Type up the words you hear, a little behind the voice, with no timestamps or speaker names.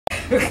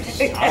Wait,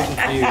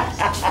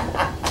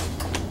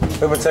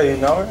 Mateo, you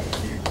know her?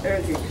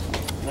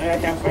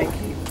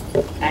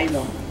 I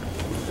know.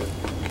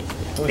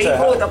 Who's Be that?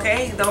 good,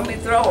 okay? Don't be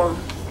throwing.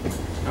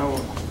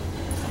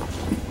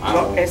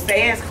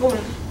 Stay in school.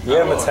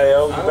 Yeah,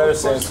 Mateo, you better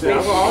stay in school. I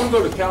want to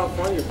go to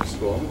California for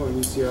school. I'm going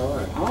to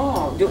UCLA.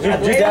 Oh, Your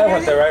dad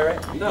went there,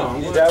 right? No,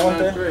 I'm Your going dad to went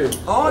there? ninth grade.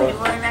 Oh, you're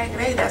going to ninth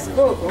grade. That's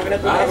good. I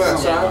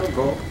Congratulations. haven't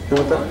go. You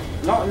went there?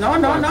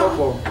 No.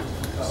 Football.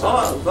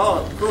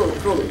 Oh,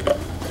 good.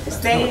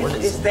 Stay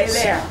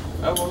there.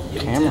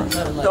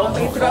 Camera. Don't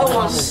be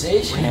throwing.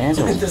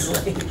 Handle.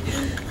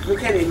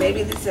 Look at it.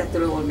 Maybe this is a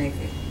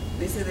troublemaker.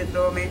 This is the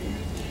troublemaker.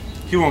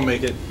 He won't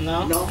make it.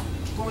 No.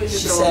 Who is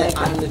She the said,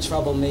 troublemaker? I'm the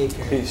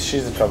troublemaker.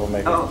 She's a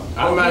troublemaker. Oh,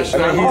 I'm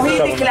actually. I mean, he's he's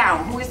the the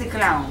clown. Who is the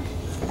clown?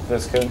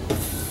 That's good.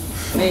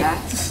 Huh?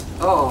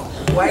 Oh,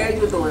 why are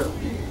you doing?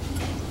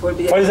 For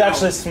being But he's a clown?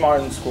 actually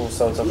smart in school,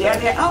 so it's okay.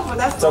 Yeah. Oh, but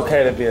that's It's good.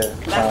 okay to be a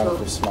clown good. if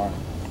you're smart.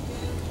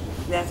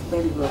 That's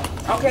very good.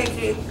 Okay,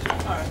 kid.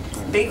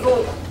 Be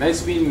good.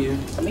 Nice meeting you.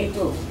 Me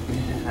too.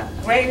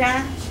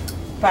 Reina,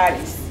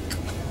 Paris.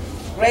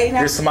 Reina,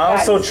 Your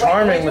smile's so Paris.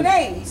 charming. What's your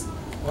name?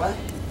 What?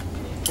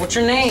 What's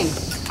your name?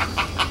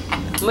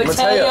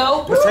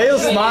 Mateo.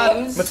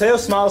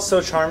 Mateo's smile is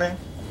so charming.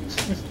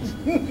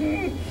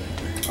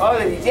 Oh,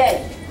 the DJ.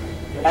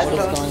 That's What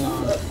is good. going on?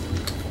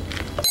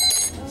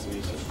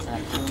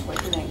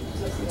 What's your name?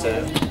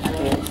 Mateo.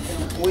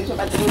 Which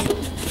one do you do?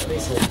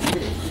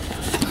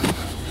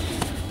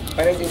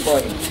 What is your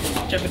boy?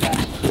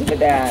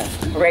 The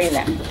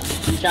Reina.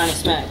 Johnny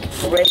Smack.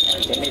 Reina.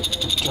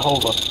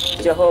 Jehovah.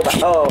 Jehovah.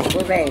 Oh,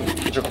 good name.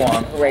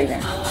 Jaquan. Reina.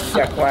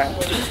 Jaquan.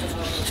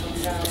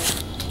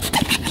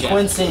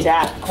 Quincy.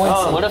 Jack.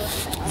 Quincy. What if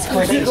It's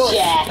Quincy.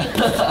 Jack?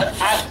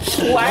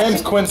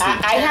 Name's Quincy.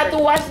 I have to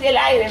watch the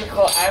light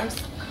because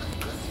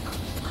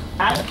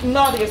I'm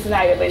not the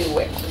slide very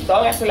well.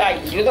 Don't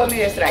slide. You don't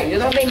need a slide. You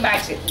don't need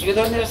matches. You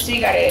don't need a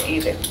cigarette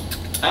either.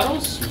 I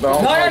don't.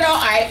 Don't No. watch.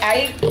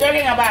 I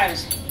talking about.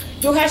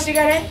 You have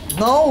cigarette?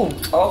 No.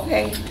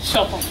 Okay.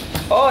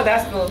 Oh,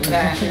 that's good.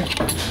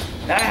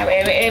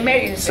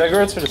 Emergency.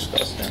 Cigarettes are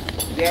disgusting.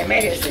 The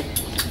emergency.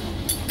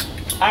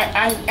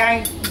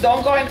 I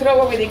don't go in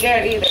trouble with the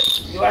girl either.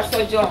 You are so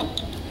young.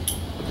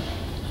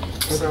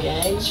 For the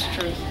gang?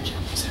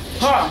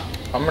 Huh?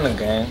 I'm in a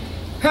gang.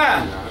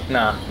 Huh?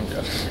 Nah, I'm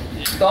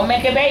joking. Don't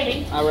make a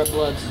baby. I rep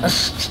bloods.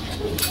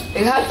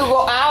 You have to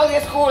go out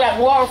of school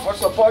and work for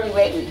support your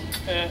baby.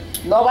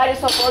 Nobody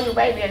support your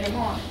baby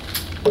anymore.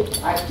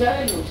 I'm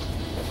telling you.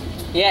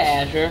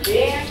 Yeah, Azure.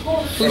 Yeah,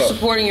 school. Who's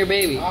supporting your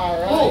baby?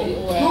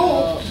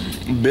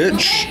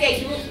 Bitch.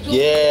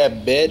 Yeah,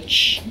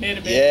 bitch.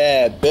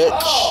 Yeah,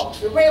 bitch. Oh,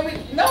 the baby.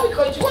 No,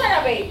 because you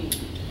are a baby.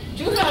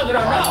 You know,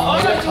 all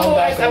of you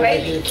is a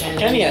baby.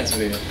 Kenny has a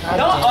baby.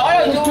 No, all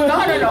of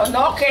you.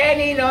 No,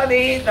 Kenny, no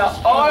this, no.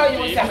 All of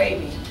you is a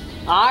baby.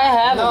 I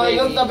have No, a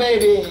you're baby. the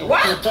baby.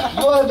 What?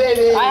 You're the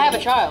baby. I have a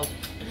child.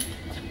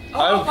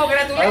 Oh,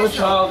 congratulations. I have a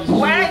child.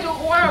 Where did you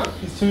work?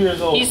 He's 2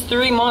 years old. He's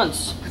 3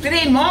 months.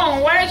 3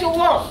 months. Where did you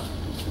work?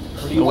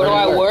 Where do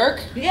I work?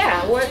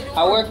 Yeah, where did you work?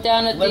 I work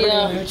down at Liberty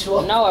the.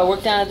 Mutual. No, I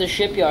work down at the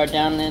shipyard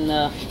down in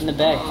the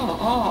bay.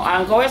 Oh,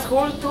 and go to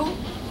school too?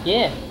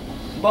 Yeah.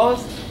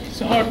 Both?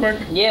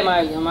 Yeah,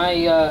 my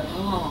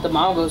the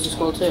mom goes to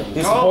school too.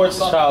 He supports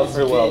his child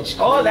pretty well.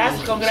 Oh,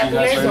 that's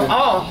congratulations.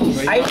 Oh,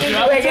 I see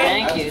you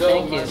again. Thank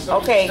you.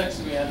 Okay.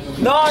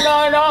 No.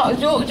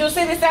 You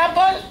see the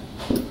sample?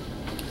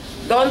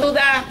 Don't do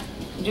that.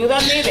 You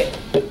don't need it.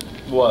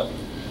 What?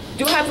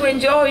 You have to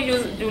enjoy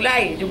your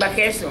life, your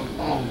vacation.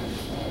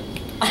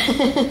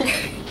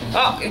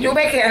 Oh, you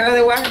make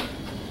another one?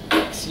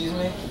 Excuse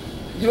me?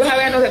 You have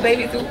another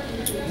baby too?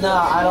 No,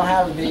 I don't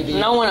have a baby.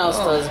 No one else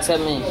does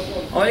except me.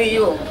 Only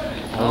you.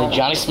 Only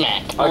Johnny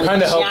Smack. I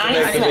kind of helped to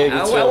make the baby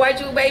too.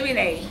 What's your baby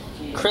name?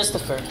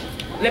 Christopher.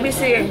 Let me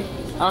see. I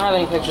don't have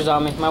any pictures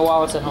on me. My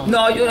wallet's at home.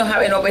 No, you don't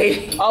have no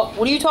baby. Oh,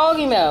 what are you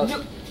talking about? You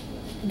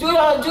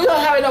don't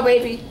have no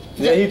baby.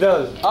 Yeah, he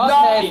does.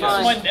 Okay,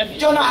 fine. You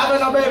don't have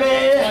no baby.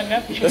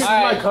 This is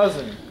my Alright.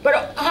 cousin.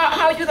 But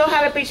how you don't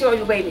have a picture of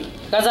your baby?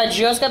 Guys, I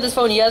just got this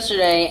phone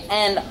yesterday,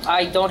 and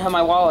I don't have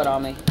my wallet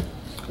on me.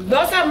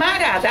 Doesn't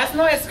matter. That's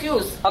no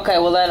excuse. Okay,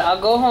 well then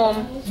I'll go home.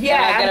 and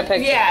I'll get a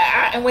picture.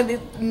 Yeah. And when the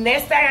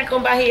next time I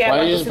come back here, Why I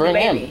don't you want just to see the bring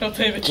baby.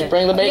 him? Just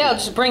bring the baby. Yeah,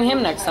 just bring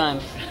him next time,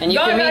 and you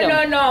No. can meet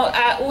him.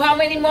 How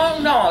many more?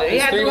 No, you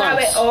It's have 3 to have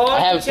months. it all. I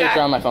have a check.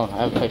 picture on my phone. I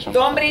have a picture.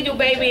 Don't bring your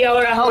baby all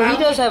around. Oh, he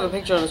does have a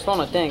picture on his phone,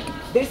 I think.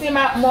 This is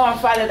more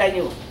father than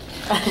you.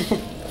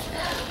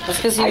 That's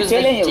because he I'm was the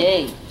telling you.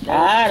 date.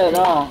 I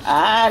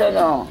don't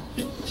know.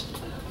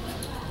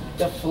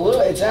 The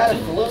fluid, it's out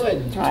of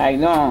fluid. I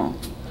know.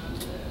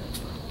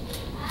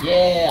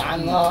 Yeah, I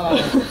know.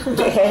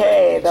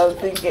 Hey, don't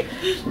think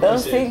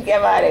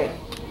about it.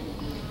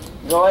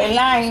 Go in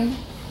line.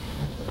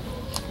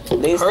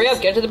 Hurry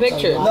up, get to the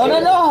picture. No,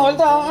 hold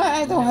on.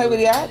 I don't have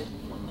that.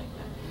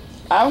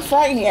 I'm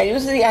fine here.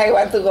 Usually I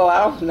want to go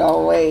out.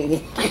 No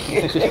way.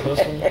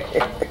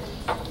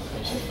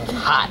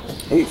 Hot.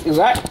 It's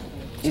what?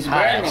 It's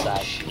Hot burning.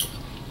 outside.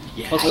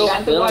 Let's I go want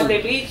to go on film.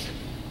 the beach.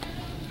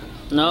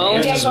 No.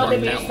 Maybe I go to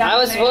the beach I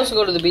was sometime. supposed to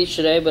go to the beach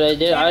today, but I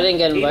didn't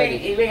get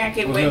invited. Even I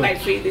can wait my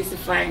feet. This is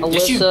fine. Alyssa,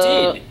 Yes, you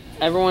did.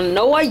 everyone.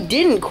 No, I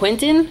didn't,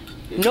 Quentin.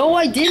 No,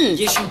 I didn't.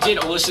 Yes, you did.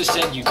 Alyssa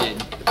said you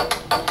did.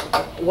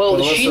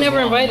 Well, she never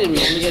invited me.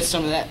 Let me get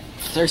some of that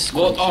thirst.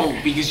 Well, oh,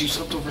 because you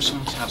slept over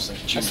someone's house like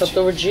I June. slept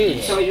over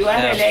Jude. So you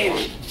are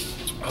related.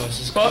 Oh,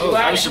 this is You are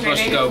I was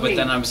supposed to go, related but me.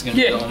 then I was gonna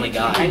be the only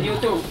guy. And you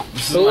too.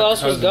 Who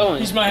else was going?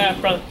 He's my half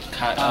brother.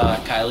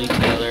 Kylie,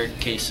 Taylor,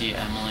 Casey,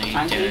 Emily,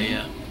 Auntie?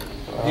 Daria.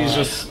 He's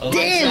just.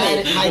 Damn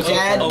it! My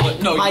dad.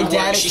 No, my you were-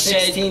 dad she is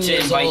said 16 to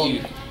years invite old.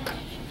 you.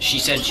 She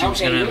said she was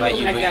Okay, gonna you invite look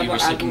you, like but that you were one.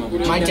 sleeping over.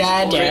 My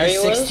dad Gary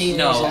is was? 16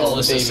 No, years old.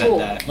 Alyssa said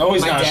that. No,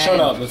 he's My not. dad- Shut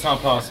up. That's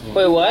not possible.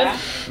 Wait, what?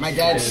 My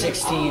dad is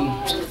 16,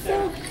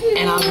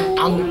 and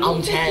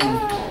I'm 10.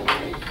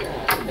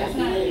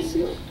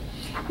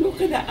 Look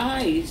at the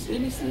eyes.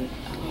 Let me see.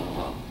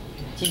 Oh,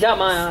 You got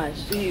my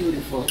eyes.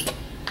 beautiful.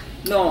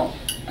 No,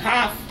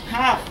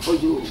 half for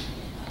you.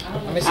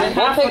 Let me see.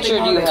 What picture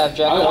do you have,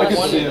 Jack? I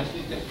can see him.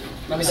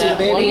 Let me see the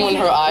baby. When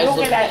her eyes Look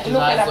look, at that.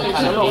 Look at that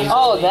picture. Look.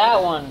 Oh,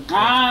 that one.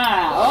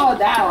 Ah, oh,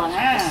 that one.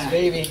 Ah.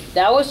 Baby.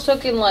 That was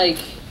taken like.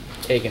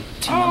 taken.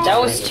 That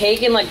was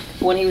taken like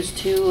when he was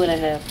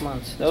 2.5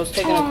 months. That was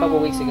taken a couple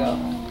weeks ago.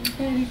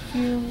 Very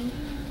cute.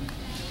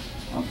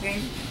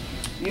 Okay.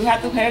 You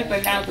have to help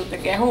her now to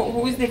take care.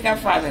 Who is the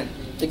godfather?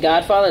 The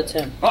Godfather,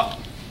 Tim. Oh,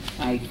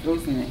 my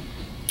goodness.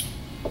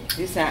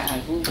 This is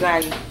a good guy.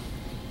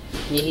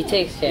 Yeah, he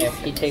takes care.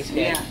 He takes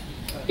care. Yeah.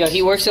 Yo,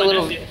 he works at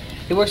Little.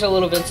 He works at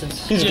Little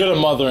Vincent's. He's good at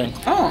mothering.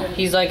 Oh,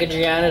 He's like a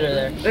janitor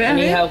there, and he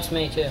Really? helps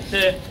me too.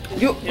 Yeah.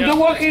 you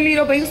work in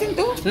Little Vincent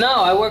too? No,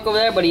 I work over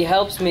there, but he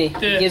helps me.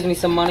 He Yeah. gives me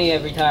some money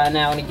every time,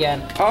 now and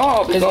again.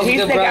 Oh, because he's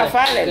he's a the good brother.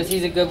 godfather. Because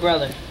he's a good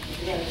brother.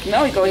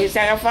 No, because he's a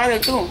godfather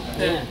too.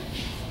 Yeah.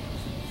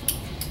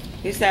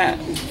 He's a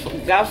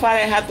godfather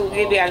has to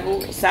give you a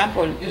good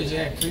sample.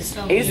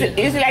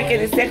 It's like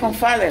the second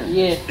father.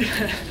 Yeah.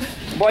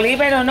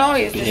 Believe it or not,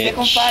 it's the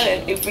second Bitch.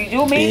 father. If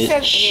you miss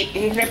it, Bitch.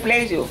 he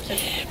replaces you.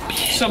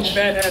 Something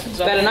bad happens.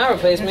 Better not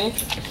replace me.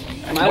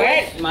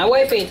 Wait. My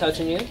wife ain't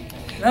touching you.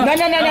 No, no,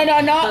 no, no,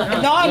 no, no,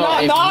 no,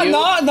 if no, you-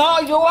 no, no,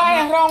 you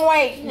are the wrong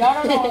way. No,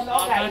 no, no, no, I'm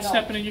not guys, no.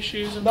 stepping in your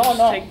shoes. I'm No, just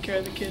no. taking care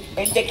of the kid.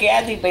 And take care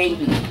of the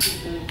baby.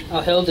 Oh,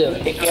 he'll do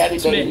it. Take care of the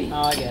It's me. baby.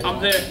 Oh, I get it.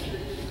 I'm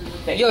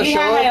there. Yo, He show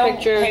has her a a-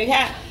 picture.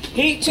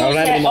 He chose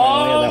I their don't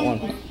have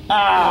own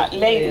that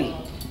lady.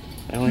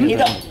 I only He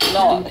have that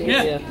don't, no,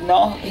 Yeah. Yeah.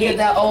 no, Get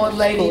that old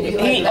lady. be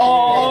like he that.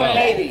 old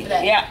lady.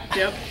 Yeah.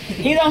 Yep.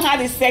 He don't have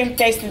the same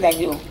taste than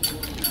you.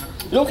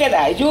 Look at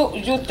that.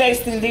 You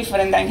tasting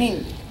different than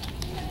him.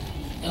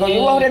 So you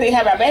already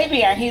have a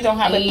baby and he don't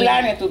have a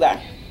plan to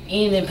that.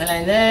 Ain't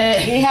plan that.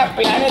 He have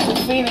plans to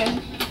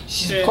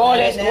finish Yeah.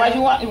 college.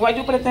 What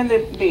you pretend to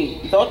be?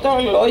 Doctor,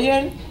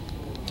 lawyer,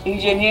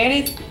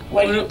 engineering?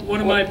 What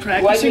am I Why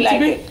practicing you like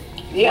to be? it?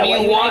 Yeah, What why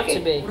you you want like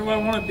to it? be. What do I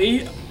want to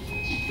be?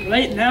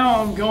 Right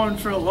now, I'm going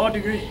for a law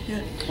degree.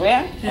 Yeah.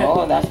 Yeah? Yeah.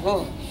 Oh, that's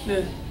good.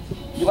 Yeah.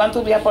 You want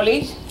to be a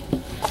police?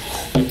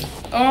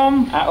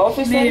 An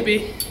officer?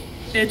 Maybe.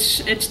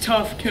 It's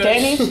tough because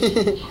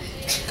Tennis?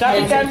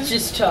 Captain? It's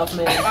just tough,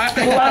 man.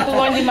 You want to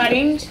go in the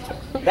Marines?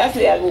 That's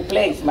a good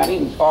place,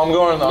 Marine. Oh, I'm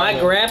going. My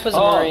grandpa's a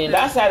Oh, Marine.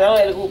 that's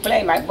another good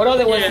place. My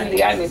brother was Yeah. in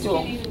the army too.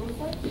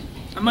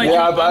 I might.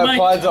 Yeah, I I might-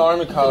 applied to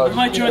Army College. I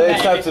might join They the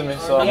accepted me,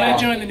 so. I Yeah. might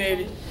join the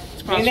Navy.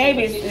 It's The possible.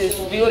 Navy is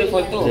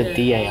beautiful too.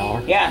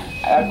 DAR. Yeah,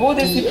 a good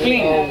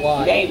discipline. Oh,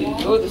 why? Navy,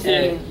 good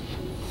discipline.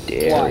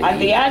 Yeah.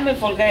 And the army,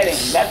 forget it.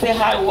 That's a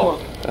hard work.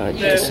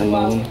 Jason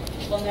Moon.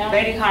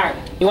 Very hard.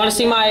 You want to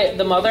see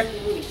the mother?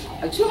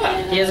 Sure.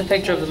 He has a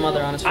picture of the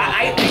mother on his phone.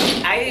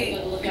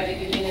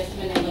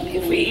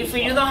 If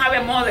you don't have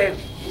a mother,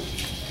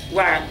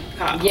 what?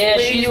 Yeah, where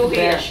she's you the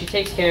here? best. She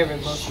takes care of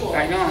it most.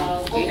 I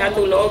know. You have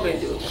to love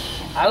it.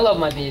 I love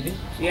my baby.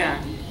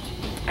 Yeah.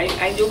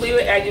 And you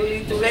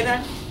live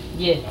together?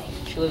 Yeah,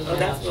 she lives Oh, in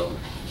my that's house.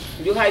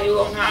 good. You have your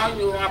own house,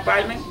 your own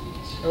apartment?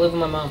 I live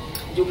with my mom.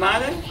 Your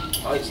mother?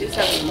 Oh, she's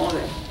a good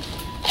mother.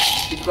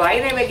 Because I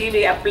never give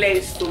a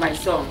place to my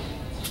son.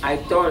 I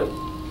told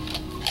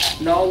him,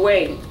 no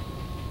way.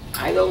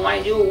 I don't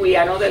want you with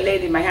another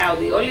lady in my house.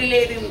 The only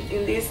lady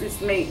in this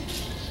is me.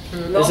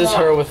 No This is more.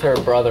 her with her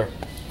brother.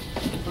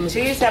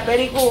 She is a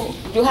very good.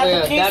 You have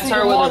Yeah, to kiss that's her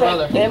your with her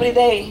mother brother. every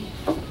day.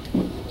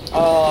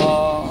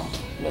 Oh,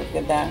 look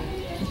at that.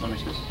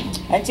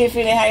 And she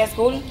finished high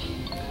school?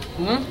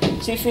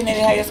 Hmm? She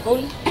finished high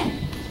school?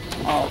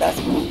 Oh, that's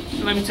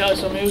good. Let me tell you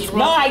something. It was rough.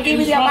 No, I It give you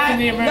was the rough in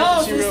the amount. No,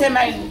 emergency she room.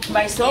 said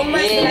my son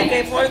was Yeah.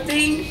 like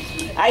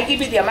 14. I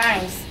give you the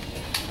amounts.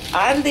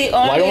 I'm the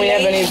only Why don't we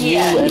have any of lady you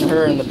here. and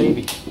her and the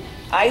baby?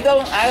 I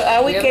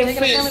we We can haven't taken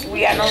a fix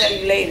family? with another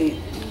lady.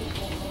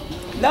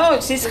 No,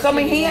 she's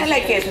coming here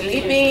like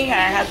sleeping.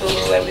 I have to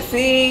do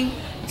everything.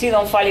 She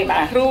don't follow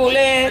my rules.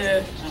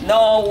 Yeah.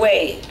 No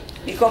way.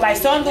 Because my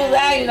son do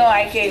that,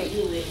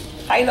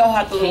 I know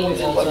how to do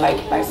it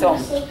with my son.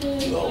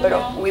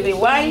 But with the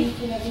wife,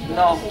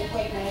 no.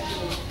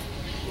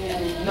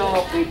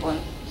 No people.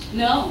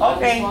 No.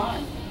 Okay.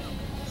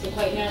 So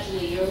quite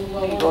naturally, you're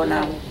We go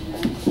now.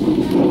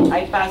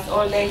 I pass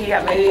all day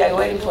here, maybe I'm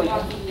waiting for you.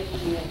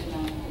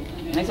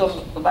 And so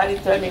somebody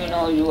tell me,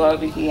 you are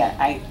over here.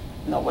 I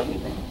know what you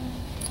mean.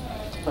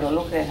 But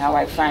look at how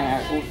I find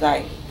a good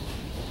guy.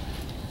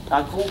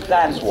 A good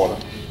gun. Water.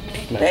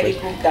 Very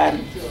good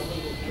gun.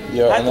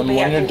 Yeah, and then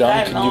when you're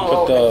done, can you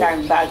put the...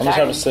 I'm just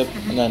have a sip,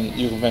 and then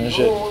you can finish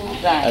it.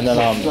 And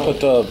then put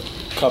the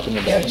cup in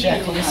your bag.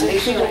 This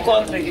is your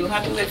country. You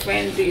have to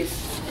defend this.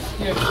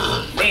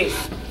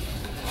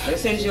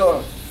 This is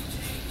yours.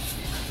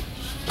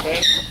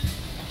 Okay?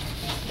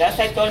 That's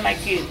I told my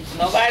kids.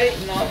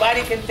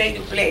 Nobody can take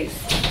your place.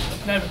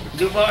 Never.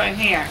 You go in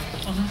here.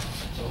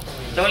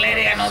 Don't let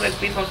another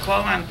people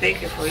come and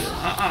take it for you.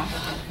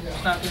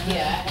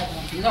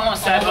 No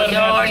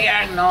Salvador,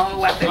 no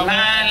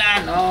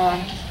Guatemala, no.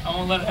 I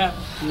won't let it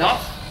happen. No.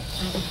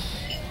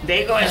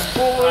 They go to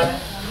school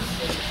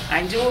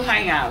and you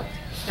hang out.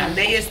 And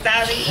they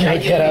study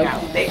and you hang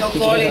out. They go to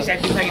college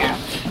and you hang out.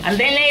 And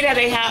then later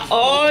they have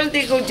all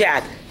the good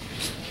job.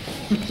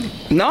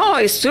 No,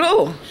 it's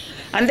true.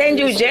 And then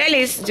you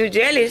jealous.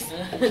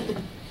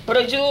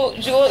 But you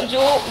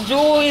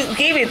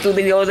give it to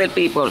the other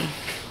people.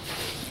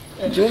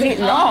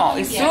 No,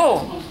 it's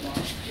true.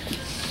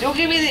 You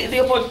give me the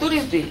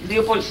opportunity.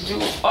 You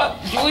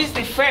is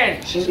the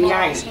first in the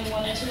eyes.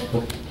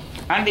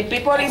 And the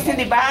people is in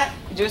the back,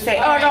 you say,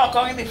 oh no,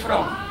 come in the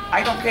front.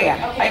 I don't care.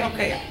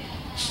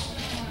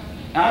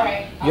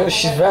 Yo,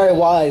 she's very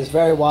wise,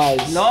 very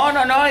wise. No,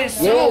 it's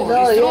true.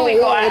 Yeah, It's true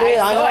because it is.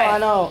 I I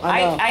know.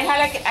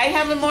 I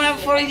have more than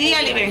 4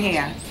 years living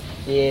here.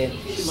 Yeah.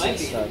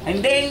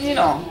 And then,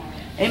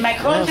 in my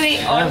country,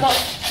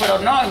 almost,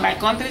 but no, in my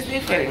country is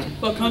different.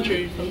 What country are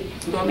you from?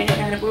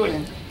 Dominican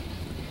Republic.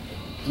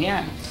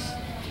 Yeah.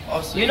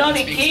 You know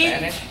the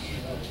kid?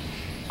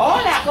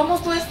 Hola, ¿cómo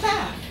tú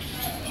estás?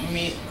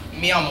 Me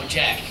llamo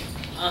Jack.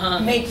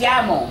 Me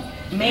llamo.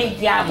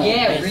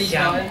 Yeah,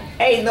 retard.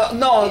 Hey,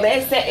 no,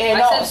 they say,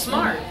 no. I said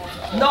smart.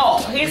 No,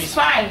 he's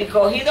fine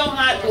because he don't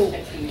have to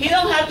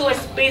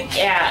speak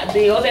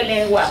the other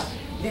language.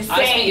 The same.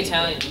 I speak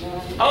Italian.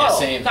 Oh,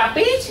 same.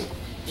 Capiche?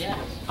 Yeah.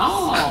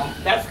 Oh,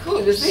 that's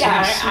cool. You see,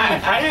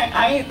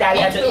 I'm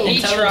Italian too. He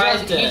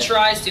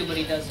tries to, but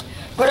he doesn't.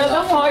 But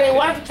don't worry,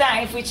 one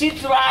time, if we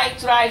try,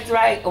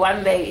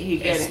 one day he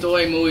gets it.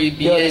 Estoy muy Yo,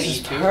 bien this y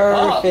is tú.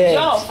 perfect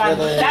yo, for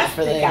the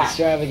fantástica.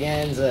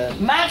 extravaganza.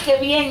 Más que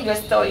bien yo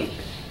estoy.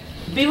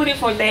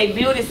 Beautiful day,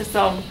 beautiful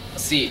song.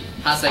 Sí,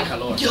 hace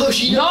calor. Yo,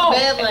 she No, knows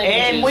bad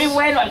languages. muy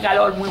bueno el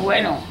calor, muy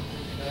bueno.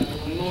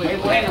 Muy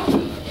bueno.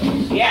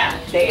 Yeah,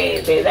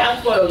 te da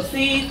un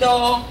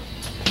colorcito,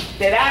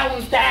 te da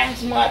un tan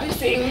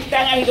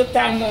ahí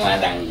tan more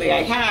than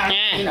I have,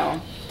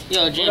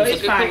 Yo, James, Well,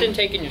 it's look at fine. Quentin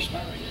taking your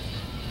spot right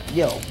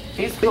Yo.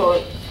 It's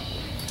good.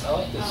 Hey,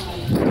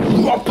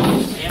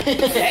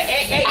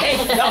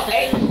 no,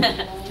 hey.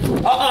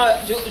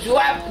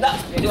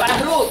 You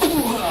are rude.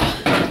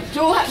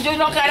 You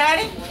know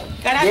karate?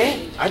 Karate?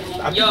 Yeah, I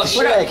Yo, beat the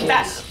shit out of kids.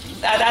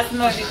 That's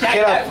not the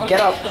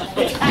Get up.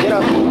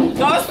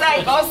 Go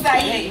outside.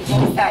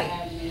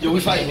 Yo, we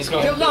fighting. Let's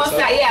go. You go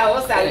outside,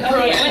 outside. now.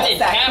 Quentin,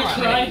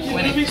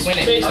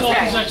 camera. Based on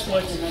Okay. his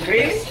exploits.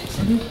 Really?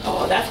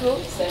 Oh, that's good.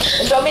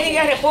 In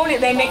Dominican Republic,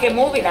 they make a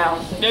movie now.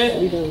 Yeah.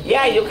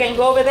 Yeah, you can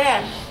go over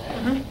there.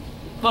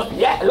 Look.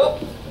 Yeah, look.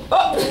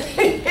 Oh.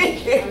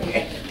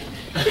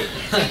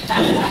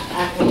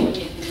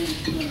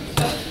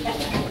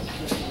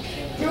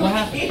 What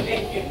happened?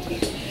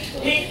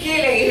 He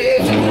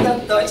killing. He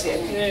don't touch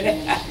it.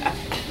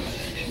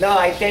 No,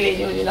 I telling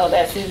you,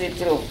 that's easy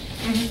true.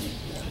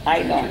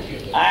 I know.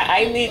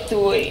 I need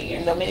to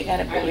in Dominican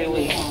Republic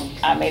with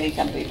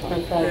American people.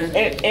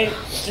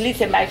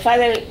 Listen, my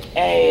father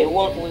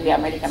worked with the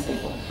American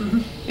people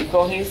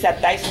because he's a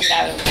taxi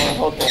driver for a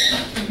hotel.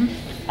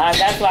 And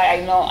that's why I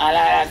know a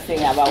lot of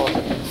things about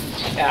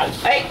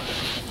hey,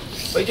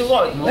 where you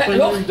going?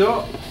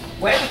 Look.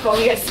 Well, because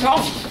he is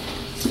strong.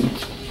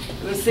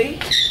 You see?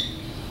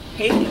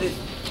 He's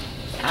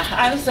a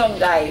handsome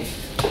guy.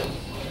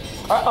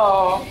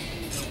 Uh-oh.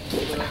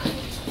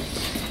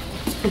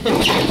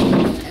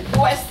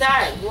 Go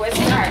start.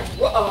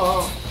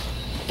 Uh-oh.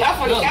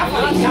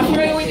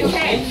 Carefully with your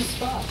head.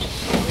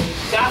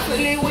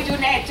 Carefully with your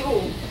neck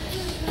too.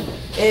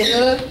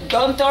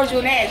 Don't touch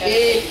your neck.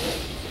 Sí.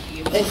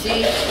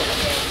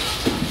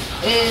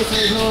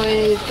 Eso no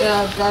es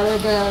claro.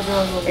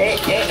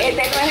 Este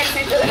no es el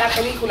sitio de la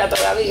película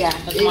todavía.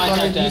 That's my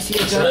contact.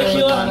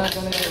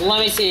 Let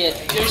me see it.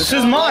 This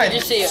is mine.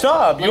 Just see it.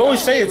 Stop. You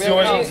always say it's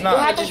yours and it's You not.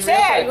 have to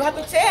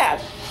check.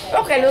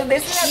 Okay, look,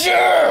 this is a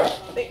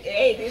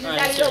hey, this is a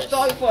little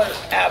toy for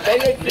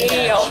Burger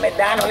King or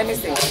McDonald's. Let me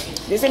see.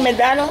 This is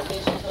McDonald's?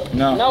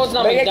 No. No, it's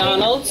not Burger King.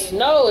 McDonald's.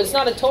 No, it's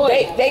not a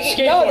toy. They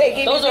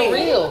give Those are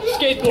real.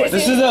 Skateboard.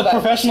 This is a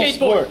professional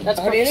sport. That's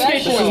Really? This is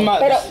professional. my.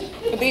 Pero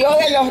the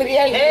other los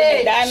real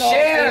McDonald's.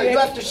 share, you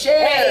have to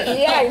share.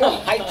 Hey,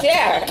 yeah, I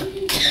share.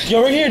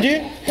 Yo, right here,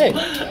 dude. Hey.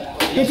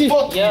 Hey, dude.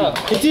 Yeah.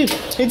 Hey,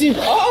 dude.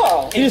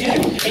 Oh,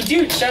 Hey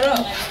dude, shut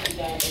up.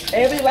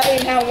 everybody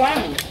have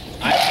one.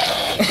 Yeah.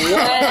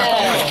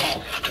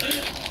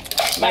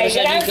 My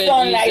said you could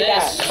grandson use like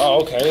this. that.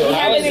 Oh, okay. You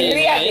have was the it,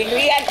 real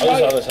right? boy.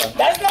 I saw.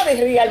 That's not the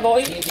real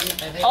boy.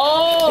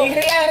 Oh! The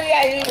real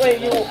is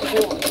when you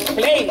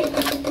play.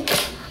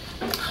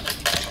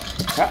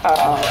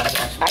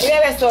 I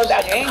never saw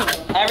that game.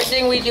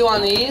 Everything we do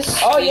on these,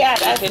 Oh, yeah, we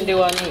that's- can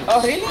do on these.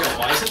 Oh, really?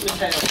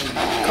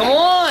 Come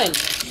on!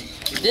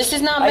 This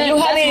is not Are meant, you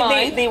that's having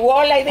mine. the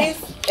wall like this?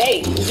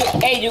 Hey,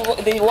 you go,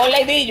 the wall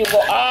like this, you go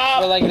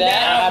up, Or like that, I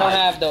down. don't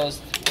have those.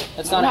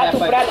 That's You not have half to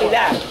by practice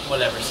that.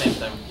 Whatever, same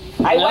thing.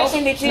 I No, watch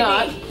in the it's TV.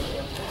 not.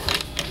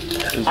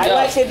 I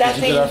watch that Did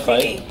you thing get our in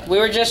fight? TV. We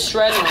were just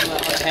shredding on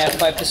the half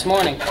pipe this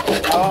morning.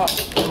 Oh,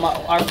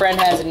 Our friend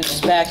has it in his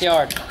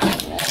backyard.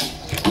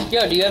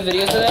 Yo, do you have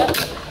videos of that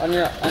on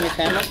your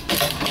camera?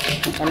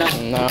 Or no?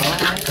 No.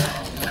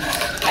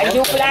 are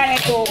you planning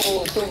to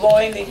go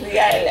in the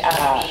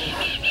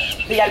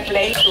real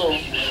place too?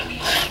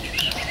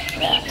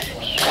 Yeah,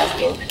 that's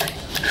good.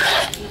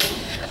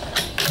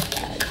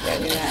 That's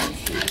very nice.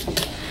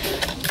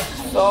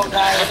 So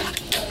guys,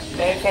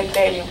 they can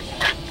tell you,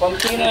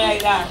 continue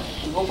like that.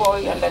 Go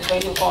boy and that's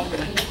when you country.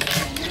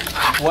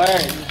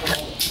 Word.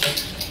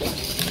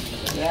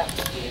 Yeah.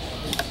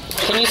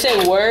 Can you say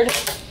word?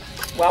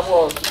 What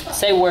word?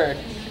 Say word.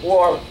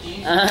 Word.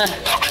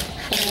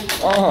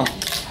 Uh-huh.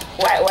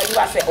 What you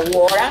want to say?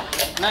 Water?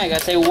 No, you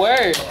gotta say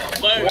word.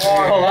 Word. That's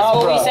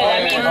what we say.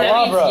 That means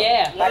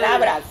yeah.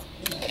 Palabras.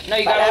 No,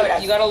 you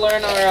gotta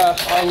learn our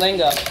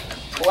lingo.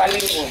 What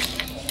lingo?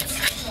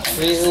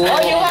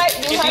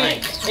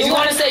 If you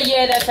want to say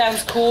yeah, that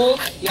sounds cool,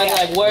 you have to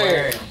like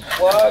word.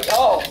 Word.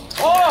 Oh.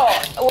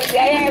 When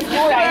I am in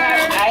school,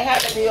 I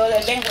have the other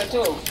language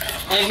too.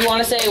 And if you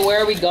want to say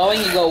where are we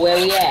going, you go where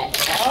we at.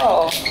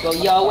 Oh. Go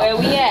yo, where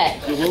we at?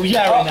 Where we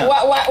at right now?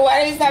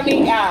 What is that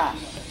mean?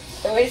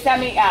 What is that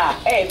mean?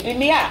 Hey, beat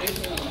me up.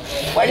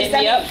 What is Hit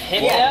that me up. mean?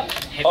 Hit me up.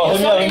 Oh,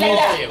 Something like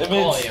that. it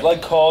means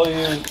like call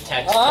you,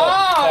 Text.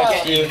 Oh.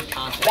 text you.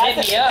 Hit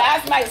me up.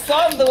 That's my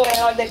son doing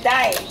all the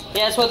time.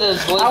 Yeah, that's what the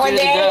boys And do when to the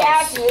they girls.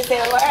 ask you, they say,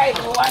 "Why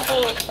you want to?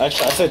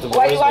 Actually, I said the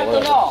What boys, you want but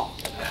to know?"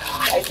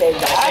 I said, "I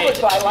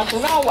want to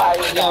know why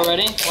you Y'all know."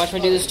 ready? Watch me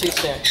do this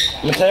tooth there.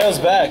 Mateo's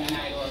back.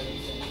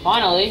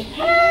 Finally.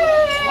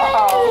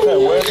 Oh. Okay,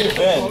 where have you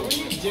been?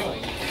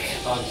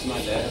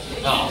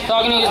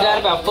 Talking to his dad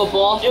about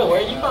football. Yo,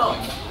 where are you going?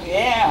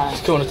 Yeah.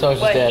 He's going to talk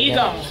to his dad. He man.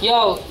 don't.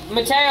 Yo,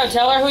 Mateo,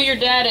 tell her who your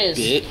dad is.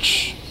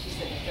 Bitch.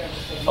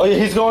 Oh yeah,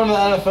 he's going to the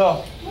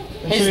NFL.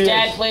 in 2 His years.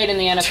 dad played in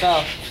the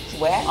NFL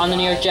Where? on the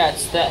New York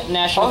Jets, the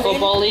National Oh, really?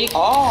 Football League.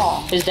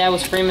 Oh. His dad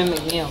was Freeman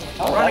McNeil.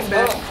 Oh, Running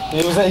that's back.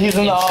 good. He's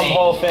in the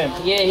Hall of Fame.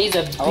 Yeah, he's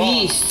a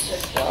beast.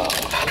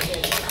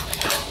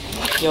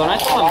 Yo, when I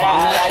saw him bomb I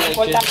that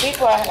for shit, some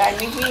people, I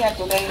live here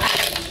today.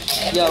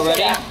 dude. Yo,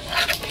 ready?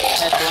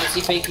 That's the one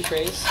see fakey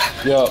trace.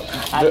 Yo,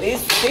 And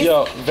this,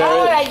 yo, how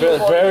old are you,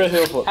 boy? very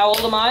helpful. How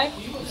old am I?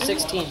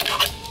 16.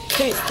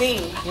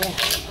 16. Yeah.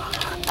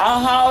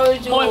 And how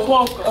old you? Boy,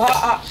 Walker.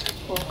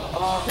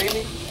 Oh,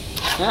 really?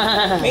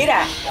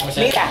 Mira, y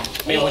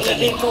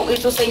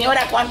tu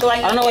señora, ¿cuántos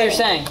años I don't know what you're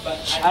tiene?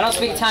 saying. I don't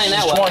speak Italian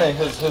that He's well. 20.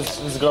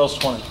 His girl's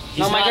 20.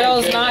 No, my girl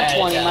is not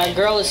 20. My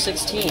girl is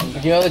 16. Do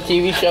you know the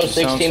TV show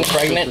 16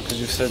 Pregnant? Because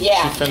you said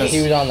Yeah. she finished.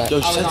 He was on that. Yo, I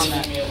was on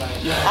that.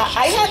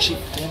 I had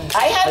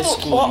high to,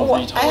 school. I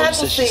had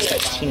to see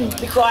it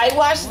because I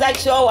watched that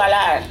show a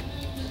lot.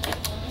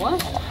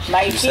 What?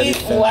 My You said he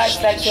kids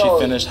watched that she show.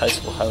 finished high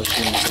school. How was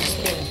she in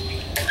 16?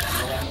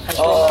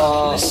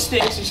 Oh,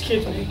 Mistakes these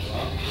kids make.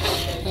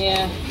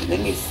 Yeah. let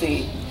me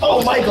see.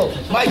 Oh, Michael.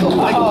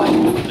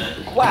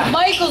 Wow.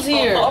 Michael's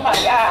here. Oh my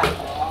God.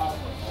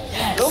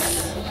 Look,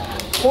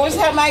 who's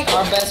her Michael?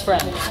 Our best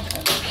friend.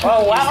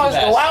 Oh, wow, was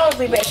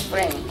the best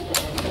friend.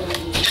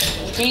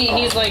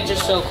 He's like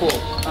just so cool.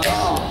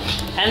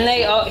 And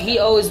he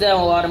owes them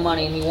a lot of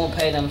money and he won't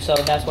pay them, so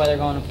that's why they're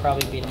going to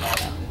probably beat him up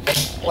now.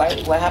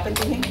 What happened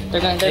to him?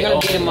 They're gonna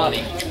beat him up.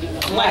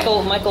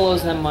 Michael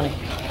owes them money.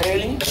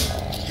 Really?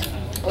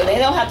 Well, they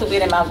don't have to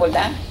beat him up for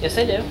that. Yes,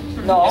 they do.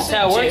 No. That's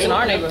how it works in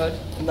our neighborhood.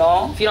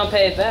 No. If you don't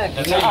pay it back,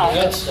 No,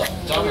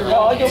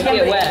 you can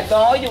get whacked.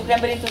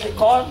 bring it to the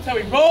court. That's how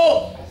we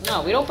roll.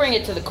 no, we don't bring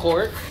it to the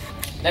court.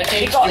 That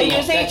takes Because too you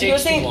long. see- That you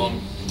takes see- too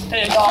long.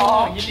 Hey, No. come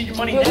on, you need your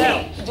money You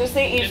now. see,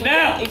 if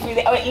Now.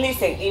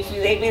 listen, if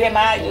they beat them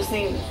out, you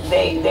think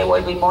they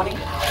will be money?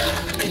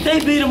 If they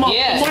beat him up,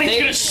 Yeah, the money's they-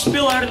 gonna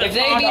spill out of their If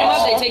they beat him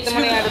up, they take the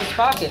money out of his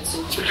pockets.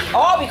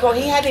 Oh, because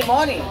he had the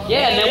money.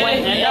 Yeah, and then when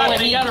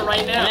he got it right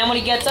and now. then when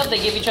he gets up, they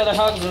give each other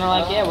hugs and they're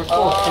like, "Yeah, we're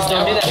cool. Just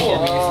don't do that again."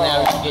 Because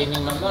now you gave me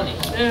my money.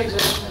 Yeah,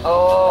 exactly.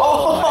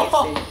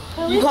 Oh,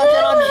 I see. You got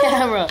that on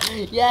camera.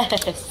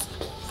 Yes.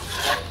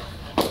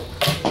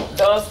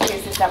 Those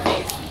cases are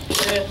amazing.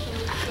 Yeah.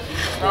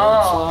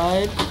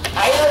 Oh,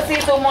 I don't see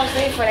so much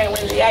different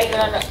when the eye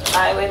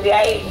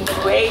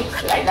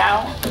waves like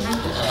now.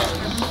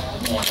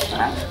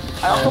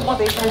 I don't como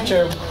different.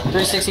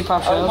 360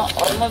 pop show.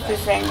 Almost the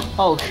same.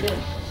 Oh shit.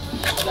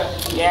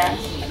 Yeah.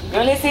 You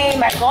only see in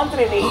my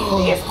country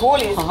the school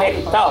is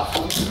very tough.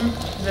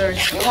 Very.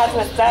 You have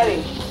to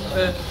study.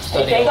 If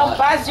they don't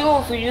pass you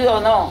if you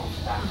don't know.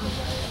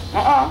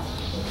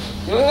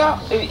 You know,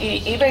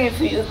 even if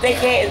you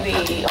take it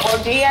the whole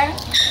year,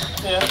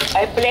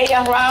 I play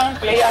around,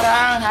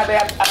 have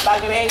a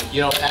bad grade.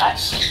 You don't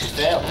pass. You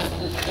fail.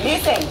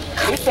 Listen,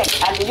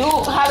 and you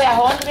have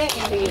 100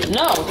 in the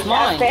No, it's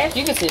mine. test?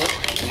 You can see it.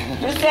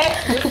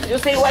 You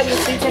see what your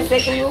teacher say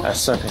to you? That's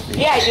something.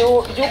 Yeah,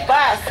 you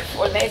pass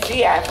for next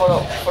year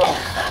from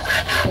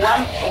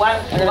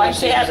one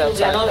share to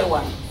the another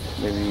one.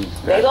 Maybe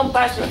They don't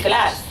pass the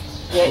class.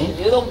 Yeah,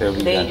 they don't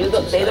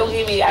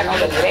give you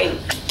another grade.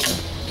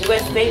 You will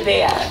stay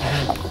there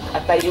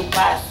after you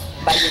pass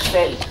by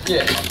yourself.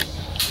 Yeah.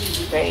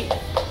 Okay?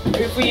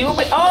 If you,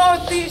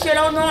 oh teacher,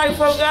 oh no, I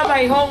forgot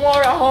my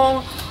homework at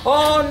home.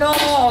 Oh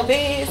no,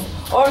 this.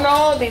 Oh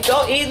no, they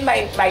don't eat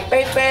my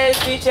papers,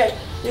 teacher.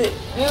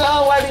 You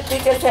know what the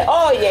teacher said?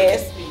 Oh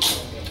yes.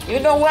 You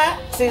know what?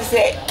 Since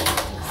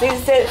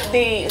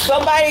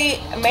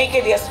somebody make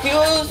the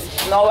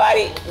excuse,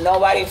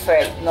 nobody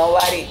fail.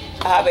 Nobody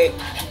have a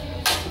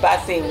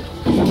bad thing.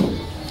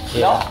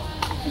 Yeah.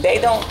 No, they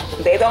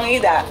don't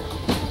eat that.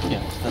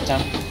 Yeah. That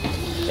time.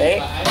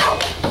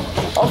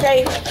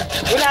 Okay.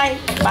 Good night,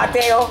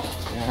 Mateo.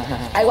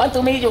 I want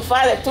to meet your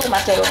father too,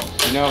 Mateo.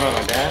 You know about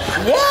my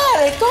dad? Yeah,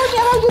 they told me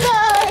about you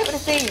now,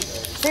 everything.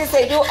 Since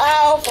they do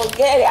out,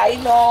 forget it. I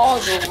know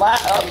your mom.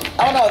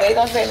 Oh no, they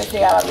don't say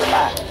anything about your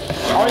mom.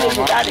 Only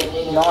your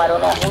daddy. No, I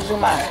don't know. Who's your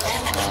mom?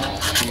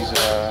 Who's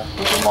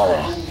your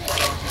mother?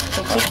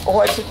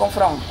 Where she come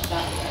from?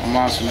 My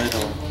mom's from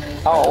Italy.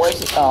 Oh, where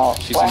she? Oh,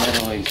 She's from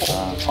Italy.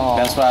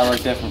 That's why I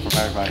look different from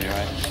everybody,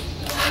 right?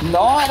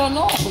 No, I don't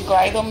know, because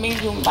I don't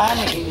meet your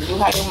mommy. You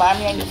have your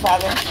mommy and your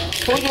father.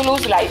 Who you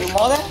look like, your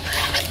mother?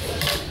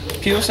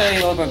 People say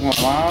you look like my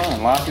mom,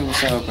 and a lot of people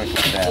say I look like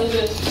my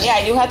dad. Yeah,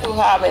 you have to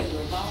have it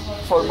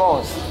for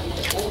both.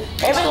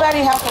 Everybody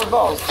have for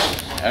both.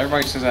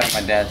 Everybody says that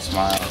my dad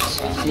smiles.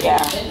 So.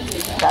 Yeah,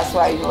 that's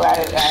why you are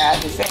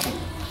the same.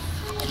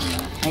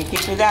 And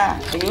keep it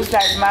down. You use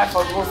that smile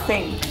for good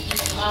thing.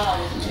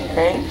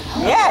 Okay?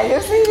 Yeah, you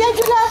see that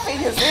you're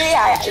laughing. You see,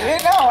 you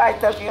know what I'm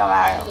talking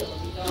about.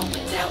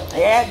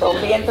 Yeah, don't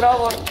be in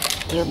trouble.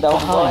 You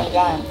don't go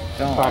again.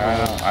 Don't worry,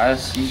 I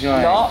just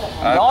usually... No,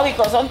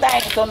 because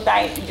sometimes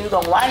you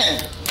don't want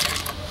it.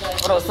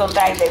 But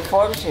sometimes they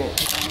force it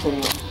to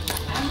you.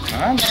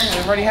 I know,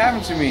 it already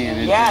happened to me.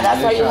 And Yeah,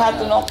 that's why you have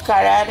to know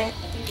karate,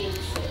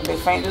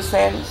 defend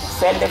yourself,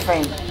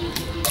 self-defense.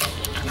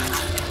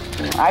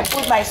 I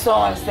put my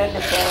son in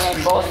self-defense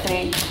in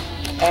Boston,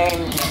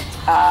 and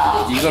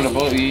you go to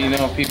both, you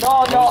know, people...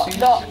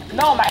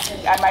 No,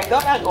 my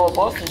daughter go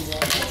Boston.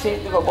 She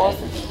go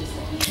Boston.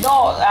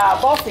 No,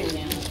 Boston.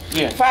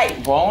 Yeah.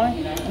 Fight.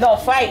 Bowling? No,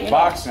 fight.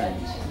 Boxing.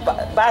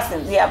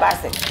 Boston, yeah,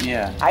 Boston.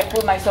 Yeah. I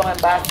put my son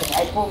in Boston.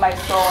 I put my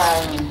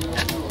son in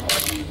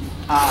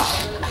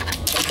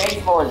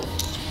baseball,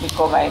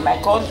 because my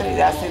country,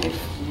 that's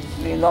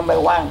the number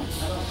one.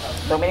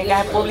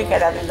 Dominican Republic,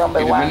 that's the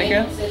number one.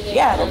 Dominican?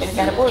 Yeah,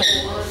 Dominican Republic.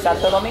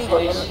 Santo Domingo,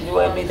 you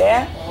will be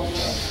there.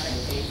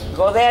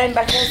 Go there in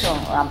vacation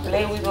and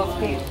play with those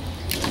kids.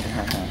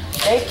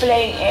 They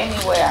play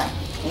anywhere,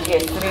 in the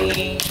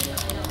street.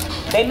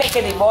 They make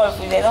it the ball. If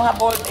they don't have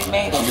ball, they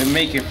make it. They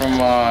make it from,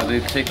 they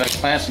take like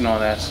plants and all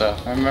that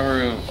stuff. I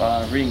remember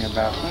reading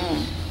about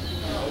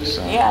it.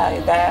 So.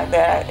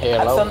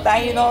 Yeah,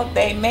 sometimes, you know,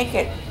 they make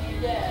it.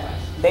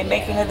 They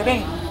make it a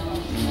drink.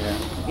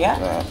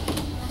 Yeah.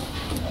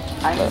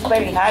 And it's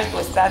very hard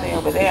to study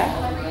over there.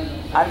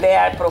 And they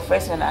are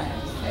professional.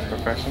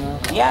 Professional?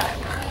 Yeah.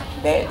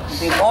 The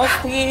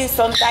most,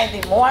 sometimes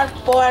the more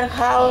poor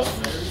house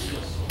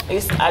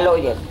is a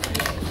lawyer,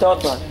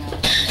 doctor.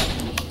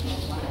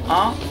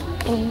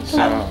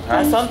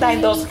 And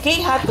sometimes those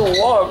kids have to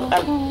work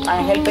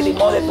and help the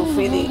mother to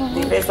feed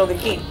the rest of the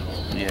kids.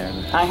 Yeah.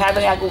 And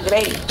having a good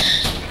grade.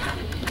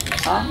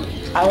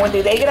 And when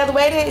they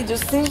graduated, you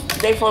see,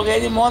 they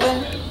forget the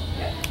mother.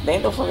 They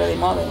don't forget the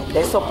mother.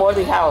 They support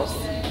the house.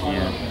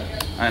 Yeah,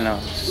 I know.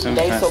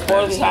 They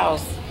support the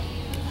house.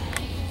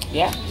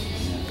 Yeah.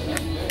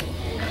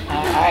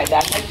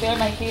 That's I tell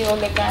my kids all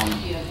the time.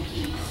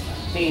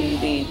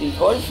 The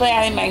goal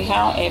fair in my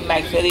house, in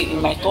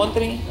my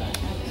country,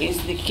 is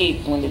the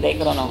kid when they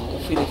grow up.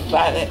 If the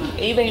father,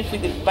 even if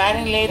the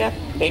parent later,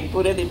 they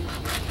put it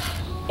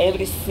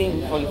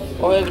everything for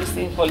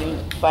the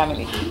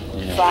family.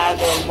 Yeah.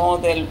 Father,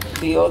 mother,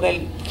 the other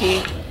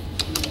kid.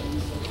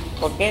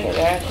 Forget it,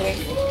 they are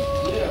crazy.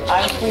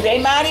 And if they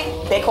marry,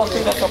 they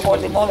continue to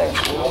support the mother.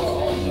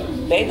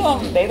 They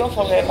don't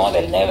forget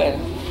mother, never.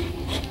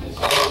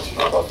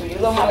 Because if you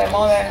don't have a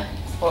mother,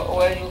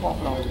 where you come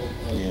from?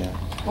 Yeah.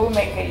 Who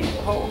make it?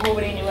 Who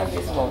bring you in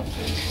this world?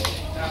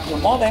 Your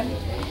mother.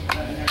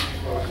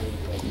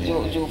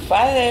 Yeah. Your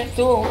father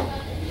too.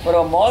 But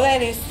your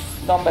mother is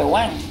number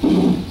one.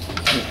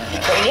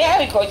 So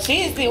yeah, because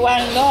she's the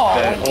one. No.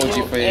 That holds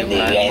you for your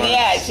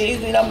yeah, she's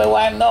the number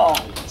one. No.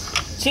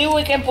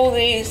 We can put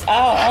this.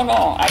 Oh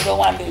no, I don't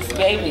want this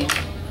baby.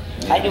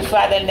 Yeah. And your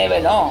father never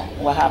know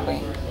what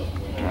happened.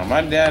 Well,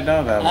 my dad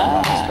knows that.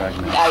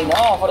 I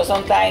know, but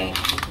sometimes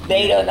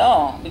they don't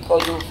know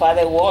because your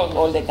father works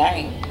all the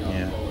time.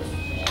 Yeah.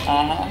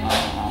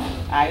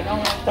 I know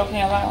what you're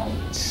talking about.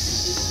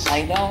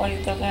 I know what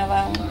you're talking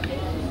about.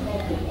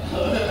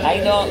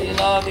 I know, you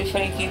know,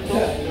 different kid too.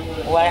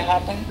 What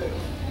happened?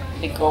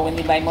 Because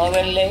when my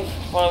mother left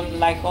from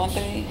my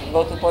country,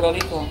 go to Puerto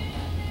Rico,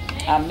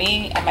 and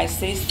me and my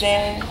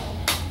sister,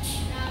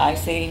 I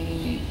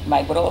say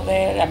my brother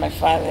and my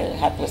father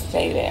had to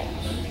stay there.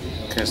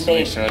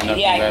 They,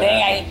 yeah,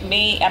 then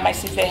me and my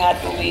sister had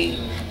to be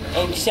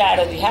in charge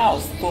of the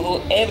house to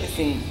do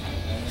everything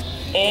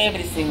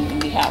in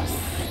the house.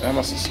 That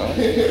must have sucked.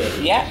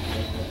 Yeah.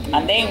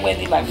 And then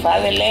when my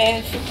father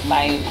left,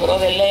 my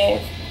brother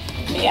left,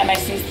 me and my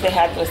sister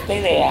had to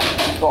stay there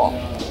and go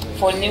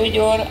for New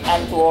York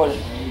and to all,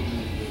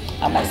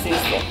 and my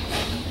sister.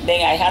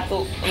 Then I had to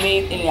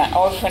live in an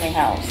orphanage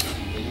house.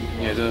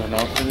 Yeah, an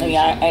orphanage?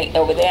 Yeah,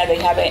 over there they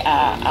have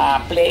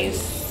a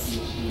place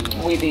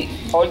with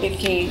all the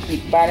kids. The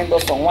parents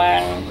doesn't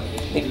want,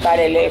 the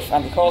parent left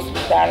at the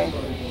hospital.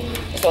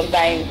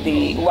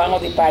 Sometimes one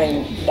of the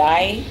parents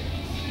die,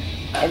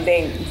 and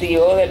then the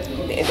other,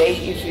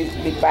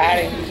 if the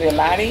parent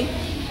remarry,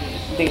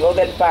 the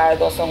other parent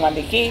doesn't want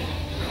the kid.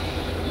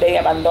 They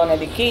abandon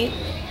the kid,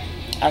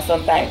 and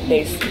sometimes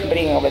they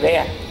bring over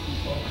there.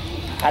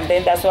 And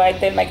then that's why I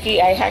tell my kid,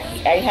 I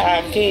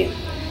have a kid,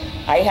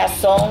 I have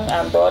son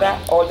and daughter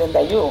older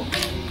than you.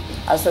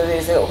 And so they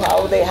say,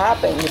 how they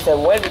happen? He said,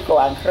 well, because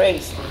I'm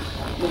raised.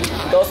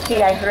 Those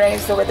kids I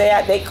raised over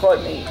there, they call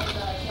me.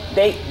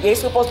 They're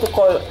supposed to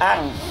call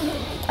Ann,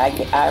 like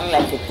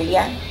a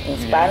tia in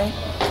Spanish.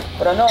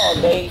 But no,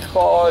 they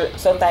call,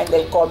 sometimes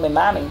they call me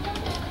mommy.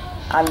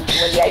 And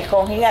when they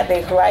come here,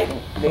 they cry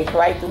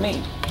to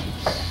me,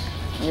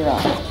 you know,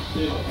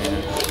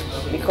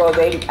 because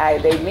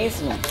they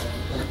miss me.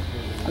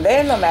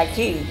 They're not my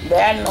kids,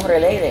 they are not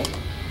related.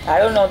 I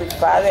don't know the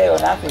father or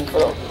nothing,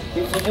 but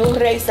if you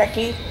raise a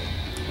kid,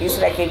 it's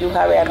like you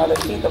have another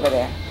kid over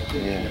there.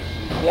 Yeah.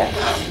 Yeah.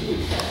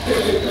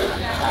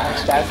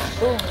 That's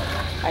true.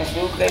 And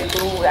you can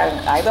do,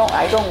 I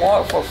don't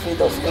work for feed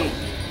those kids.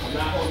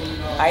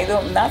 I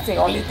don't, nothing,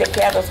 only take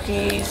care of those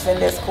kids,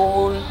 send them to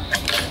school,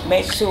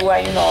 make sure,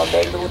 you know,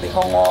 they do the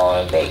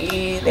homework, they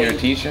eat. You're a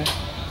teacher?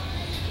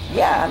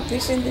 Yeah, I'm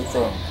teaching this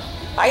too.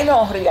 I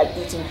know real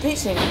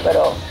teaching, but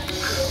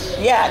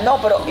yeah, no,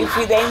 but if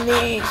they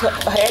need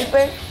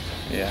help,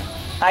 yeah,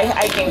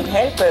 I can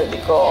help her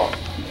because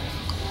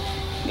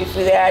if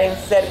they are in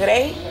 3rd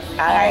grade,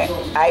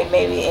 I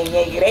maybe in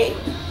 8th grade,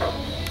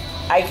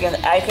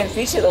 I can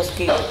teach those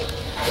kids.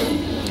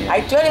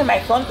 I tell you, in my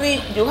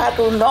country, you have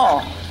to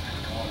know.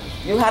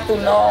 You have to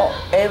know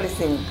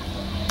everything.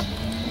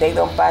 They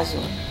don't pass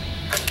you.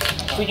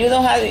 If you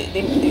don't have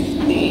the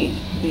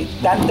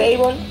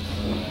timetable,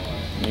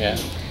 yeah.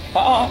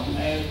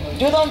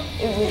 You don't,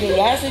 with the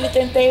answer the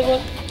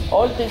timetable,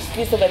 all these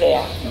kids over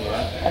there,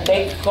 and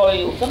they call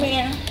you, come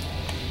here.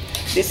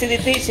 This is the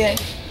teacher,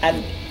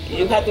 and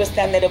you have to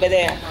stand there over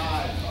there.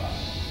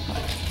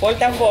 4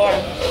 times 4,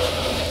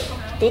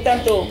 2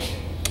 times 2.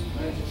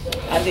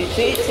 And the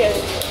teacher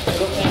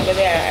looking over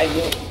there at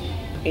you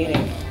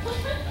eating.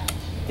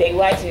 They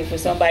watching for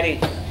somebody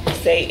to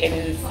say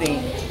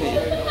anything to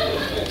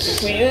you.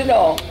 So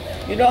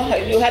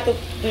you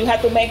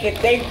have to make it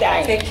 10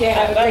 times. Take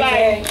care.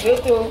 Bye-bye. You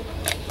too.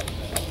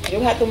 You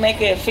have to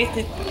make it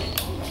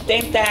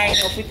 10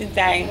 times or 15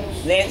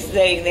 times. Next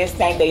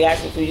time they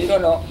ask you, you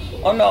don't know.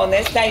 Oh no,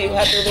 next time you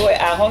have to do it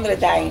 100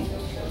 times.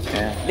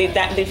 Yeah.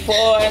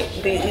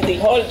 The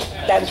whole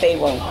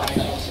timetable.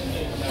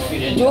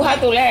 You have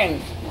to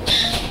learn.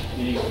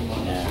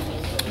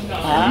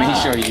 Make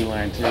sure you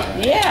learn too.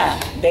 Right? Yeah,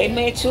 they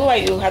made sure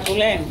you have to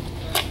learn.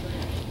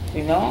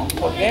 You know,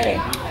 forget it.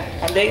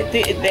 And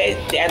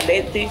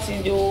they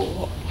teaching you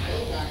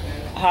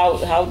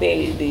how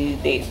they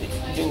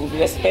you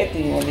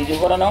expecting when you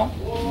gonna know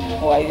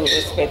or are you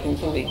expecting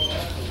to be.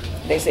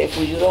 They say if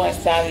you don't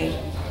study,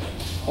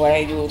 what are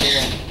you doing?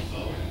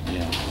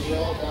 Yeah.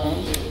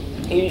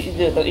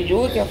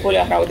 You can fool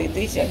around the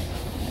teacher.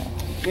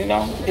 You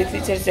know, the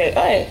teacher said,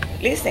 hey,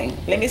 listen,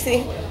 let me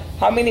see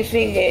how many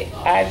fingers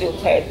are you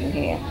having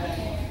here.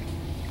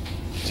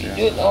 Yeah.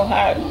 You don't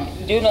have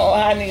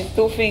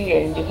 2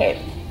 fingers in your head.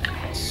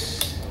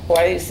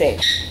 What do you say?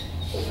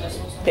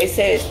 They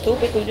say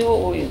stupid to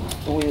you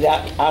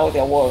without out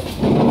the word.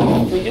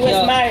 When you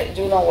smart,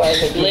 you know what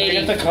to do.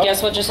 Lady,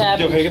 guess what just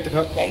happened? Okay, get the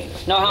cup. Okay.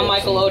 Know how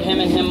Michael owed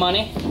him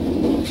money?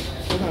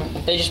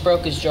 Mm-hmm. They just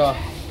broke his jaw.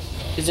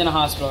 He's in a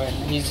hospital right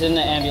now. He's in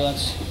the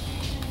ambulance.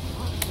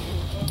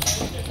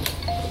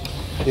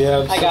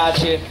 Yeah. I got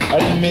you. I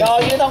didn't mean. No,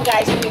 you don't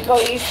guys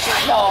because he's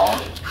no.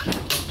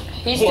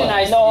 He's too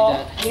nice no, to do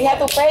that. he had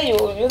to pay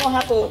you. You don't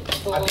have to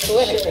do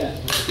anything.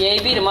 Yeah, he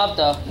beat him up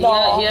though. He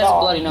has a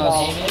bloody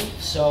nose.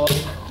 So.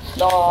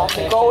 No,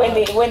 because when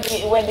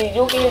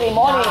you give the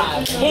money,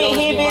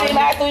 he beat him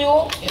back to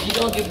you. If you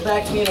don't give it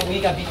back to me in a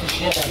week, I beat the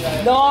shit out of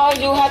you. No,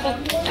 you have to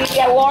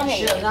give a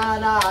warning.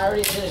 Nah, I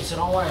already did it, so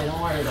don't worry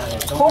about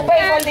it. Who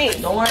paid for this?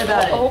 Don't worry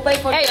about it. Who paid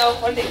for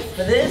this?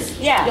 For this?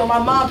 Yeah. Yo, my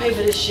mom paid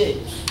for this shit.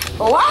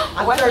 For what?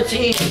 I'm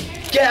 13.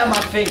 Get out of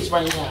my face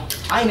right now.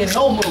 I ain't in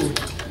no mood.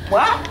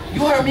 What?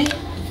 You heard me?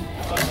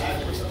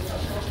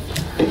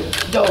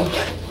 Yo.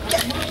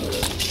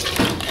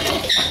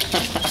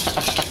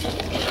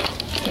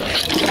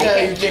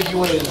 Yeah, you think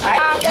you is?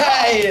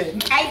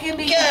 I can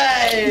be.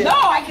 Yeah. No,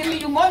 I can be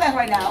your mother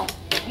right now.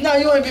 No,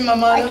 you wanna be my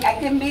mother? I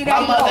can be My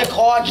that. mother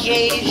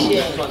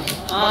Caucasian. My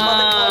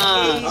mother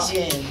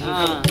Caucasian.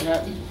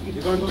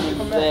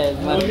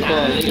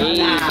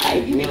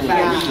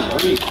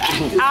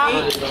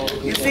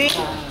 You see?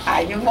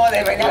 I'm your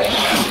mother right now.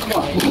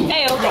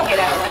 Hey, Take okay. it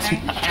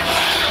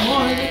out.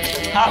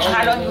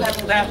 How long you have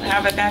to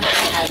have a dance?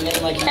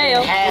 Hey,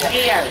 okay.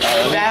 Here.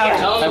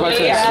 How about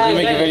this? You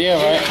make a video,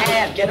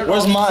 right?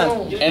 Where's mine?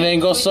 And then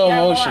go slow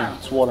motion.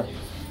 It's water.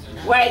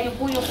 Where you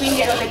put your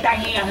finger on the thing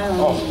here.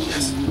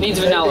 Needs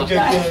vanilla.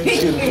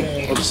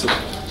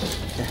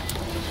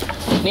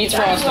 Needs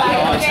frosting.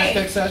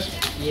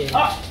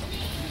 Oh,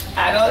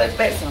 another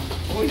person.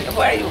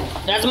 Where are you?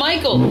 That's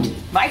Michael.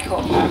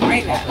 Michael,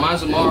 right now.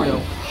 Mine's a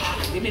Mario.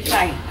 Give me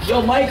time.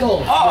 Yo,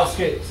 Michael. Oh,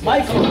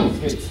 Michael.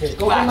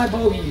 Go What? get my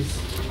bogeys.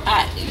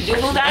 you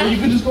do that? You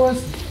can just go and...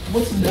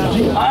 What's the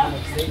name? Huh?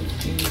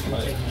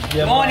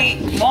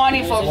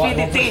 Morning for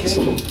feeding things.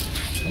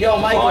 Yo,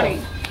 Michael.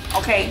 Morning.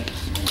 Okay.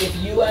 If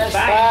you ask...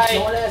 Bye.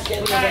 Don't ask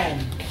him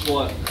again.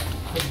 What?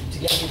 To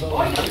get me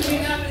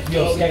bogeys.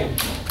 Yo, okay.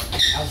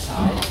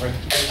 Outside.